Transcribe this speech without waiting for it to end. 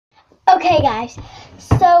Okay guys,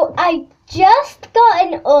 so I just got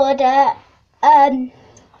an order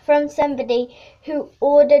from somebody who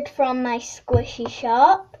ordered from my squishy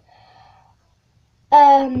shop,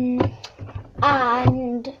 and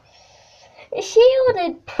she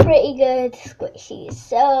ordered pretty good squishies,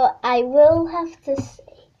 so I will have to see.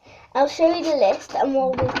 I'll show you the list and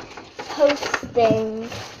we'll be posting.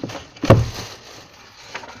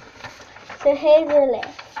 So here's the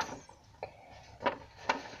list.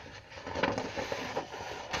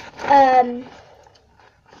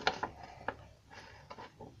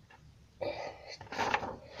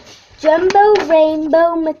 Jumbo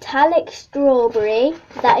Rainbow Metallic Strawberry,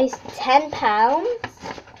 that is £10.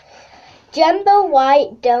 Jumbo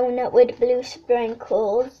White Donut with blue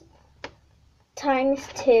sprinkles,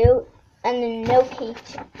 ×2, and then no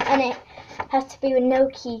keychain, and it has to be with no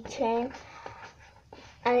keychain,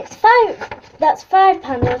 and it's that's £5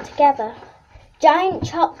 altogether. Giant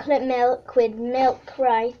chocolate milk with milk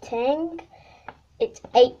writing, it's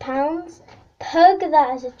 £8. Pug that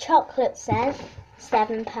has a chocolate scent,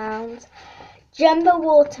 £7. Jumbo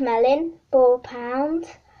watermelon, £4.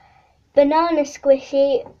 Banana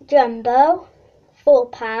squishy jumbo,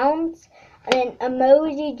 £4. And then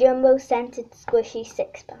emoji jumbo scented squishy,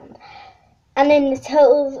 £6. And then the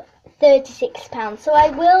total's £36. So I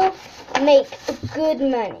will make good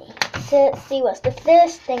money. So let's see what's the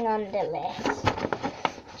first thing on the list.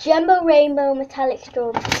 Jumbo Rainbow Metallic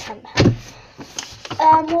Strawberry, £10.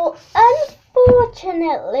 Well,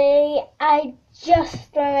 unfortunately, I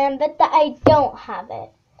just remembered that I don't have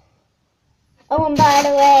it. Oh, and by the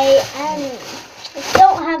way, I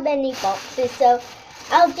don't have any boxes, so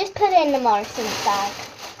I'll just put it in the Morrison's bag.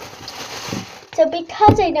 So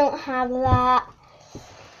because I don't have that,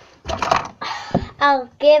 I'll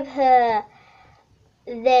give her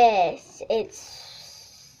this. It's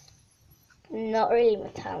not really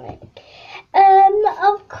metallic.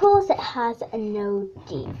 Of course it has a no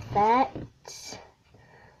defect.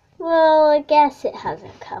 Well, I guess it has a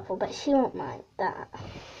couple, but she won't mind that.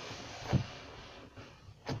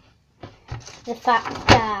 The fact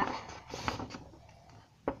that,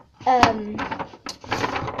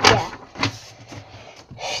 yeah,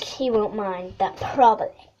 she won't mind that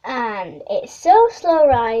probably. And it's so slow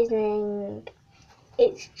rising.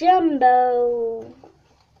 It's jumbo,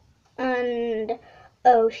 and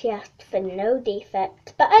oh, she asked for no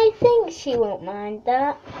defect, but I think she won't mind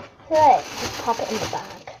that. So let's just pop it in the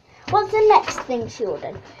bag. What's the next thing she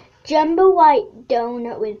ordered? Jumbo white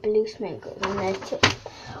donut with blue sprinkles, and there's two.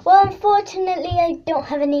 Well, unfortunately, I don't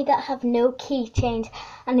have any that have no keychains,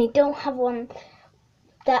 and I don't have one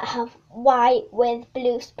that have white with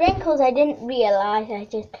blue sprinkles. I didn't realise, I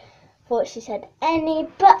just thought she said any,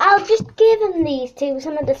 but I'll just give them these two.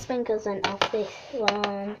 Some of the sprinkles went off this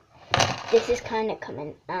one. This is kind of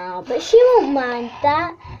coming out, but she won't mind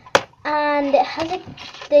that. And it has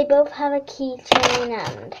they both have a keychain,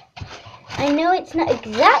 and I know it's not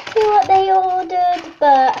exactly what they ordered,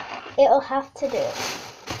 but it'll have to do.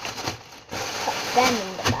 Put them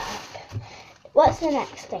in the bag. What's the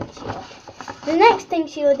next thing she ordered? The next thing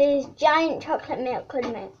she ordered is giant chocolate milk with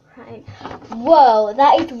milk. Whoa,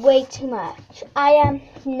 that is way too much. I am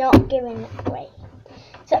not giving it away.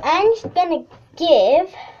 So I'm just going to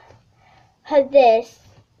give her this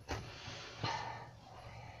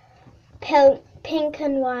pink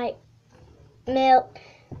and white milk.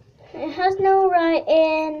 It has no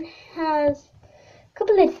writing, has a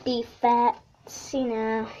couple of defects, you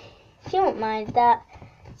know. She won't mind that.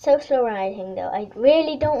 So slow rising though. I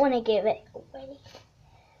really don't want to give it away.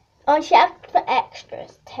 Oh, and she asked for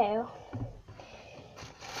extras too.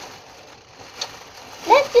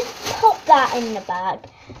 Let's just pop that in the bag.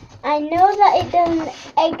 I know that it doesn't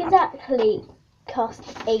exactly cost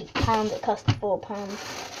 £8, it costs £4.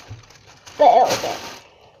 But it'll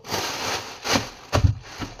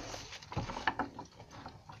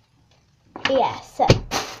do. Yeah, so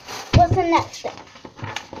what's the next thing?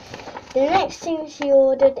 The next thing she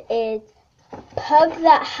ordered is Pug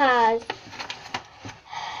that has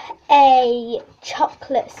a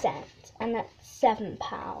chocolate scent, and that's £7.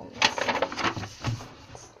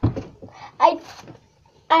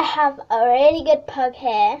 I have a really good Pug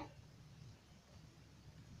here.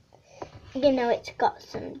 You know, it's got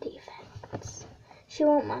some defects. She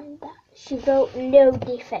won't mind that. She wrote no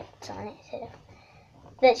defects on it, so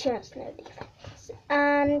that she wants no defects.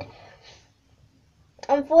 And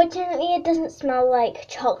unfortunately, it doesn't smell like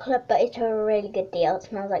chocolate, but it's a really good deal. It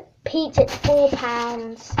smells like peach. It's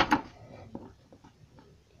 £4.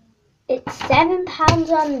 It's £7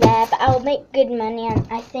 on there, but I'll make good money, and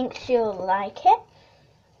I think she'll like it.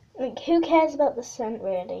 Like, who cares about the scent,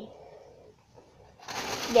 really?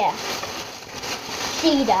 Yeah,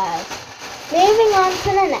 she does. Moving on to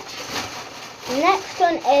the next. The next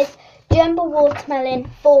one is Jumbo Watermelon,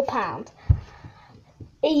 £4.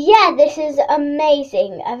 Yeah, this is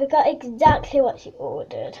amazing. I've got exactly what she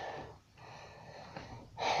ordered.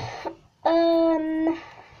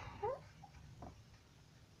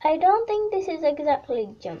 I don't think this is exactly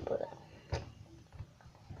Jumbo.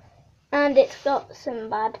 And it's got some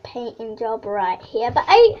bad painting job right here. But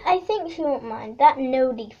I think she won't mind. That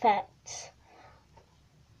no defects.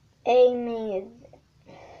 Amy.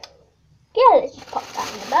 Yeah, let's just pop that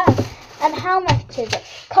in the bag. And how much is it?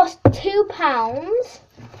 Cost £2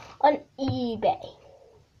 on eBay.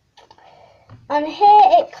 And here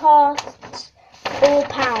it costs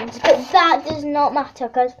 £4. But that does not matter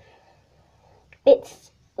because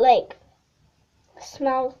it's like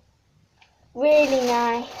smells really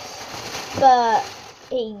nice. But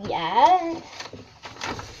yeah,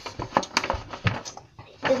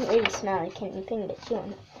 it doesn't really smell like anything that you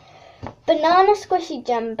want. Banana Squishy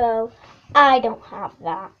Jumbo, I don't have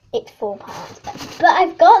that. It's £4. But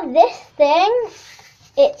I've got this thing.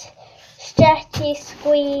 It's stretchy,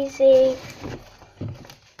 squeezy,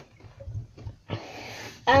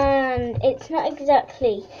 and it's not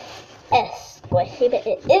exactly a squishy, but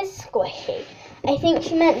it is squishy. I think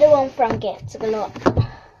she meant the one from Gifts Galore.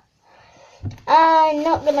 I'm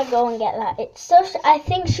not gonna go and get that. I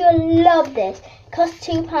think she'll love this. It costs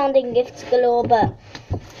 £2 in Gifts Galore, but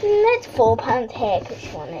it's £4 here because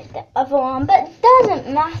she wanted the other one. But it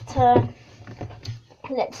doesn't matter.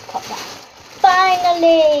 Let's pop that.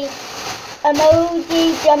 Finally,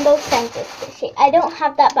 Emoji Jumbo Center Squishy. I don't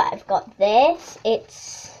have that, but I've got this.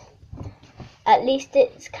 At least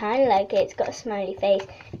it's kind of like it. It's got a smiley face.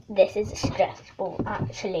 This is a stress ball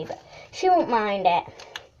actually, but she won't mind it.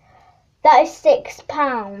 That is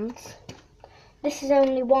 £6. This is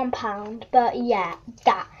only £1, but yeah,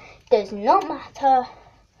 that does not matter.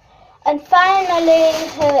 And finally,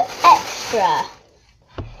 her extra.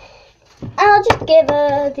 I'll just give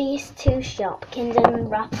her these 2 Shopkins and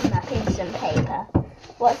wrap them up in some paper.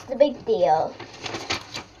 What's the big deal?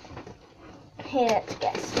 Here, let's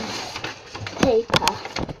get some paper.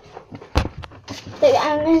 So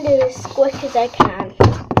I'm going to do as quick as I can.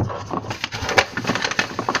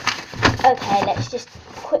 Okay, let's just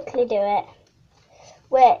quickly do it.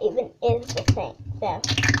 Where even is the thing? There.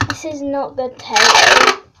 This is not good tape.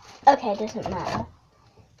 Okay, doesn't matter.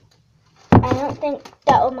 I don't think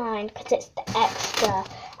that'll mind because it's the extra.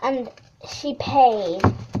 And she paid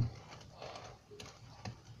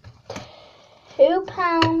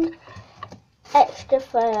 £2 extra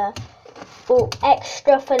for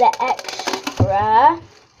the extra.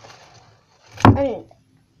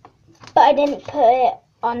 But I didn't put it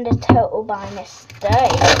on the total by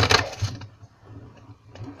mistake.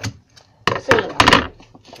 See,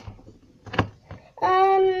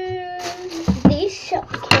 these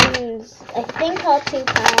Shopkins I think are £2.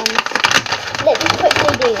 Let me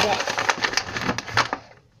quickly do this.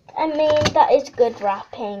 I mean, that is good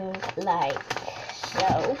wrapping, like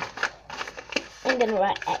so. I'm gonna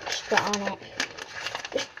write extra on it.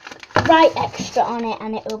 Just write extra on it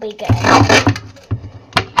and it will be good.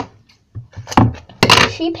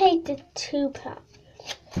 She paid the £2.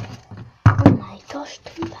 Oh my gosh,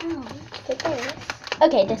 £2 for this.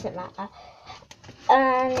 Okay, doesn't matter.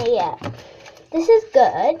 And yeah, this is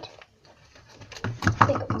good.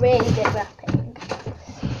 It's got really good wrapping.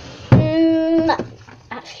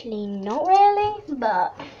 Actually, not really,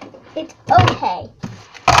 but it's okay.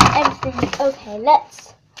 Everything's okay.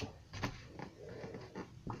 Let's.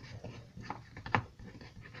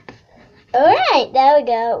 Alright, there we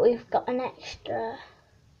go. We've got an extra.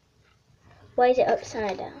 Why is it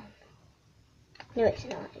upside down? No, it's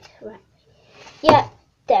not. It's right. Yeah,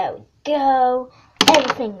 there we go.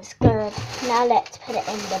 Everything's good. Now let's put it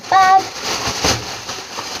in the bag.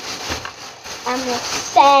 And we'll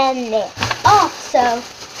send it off. So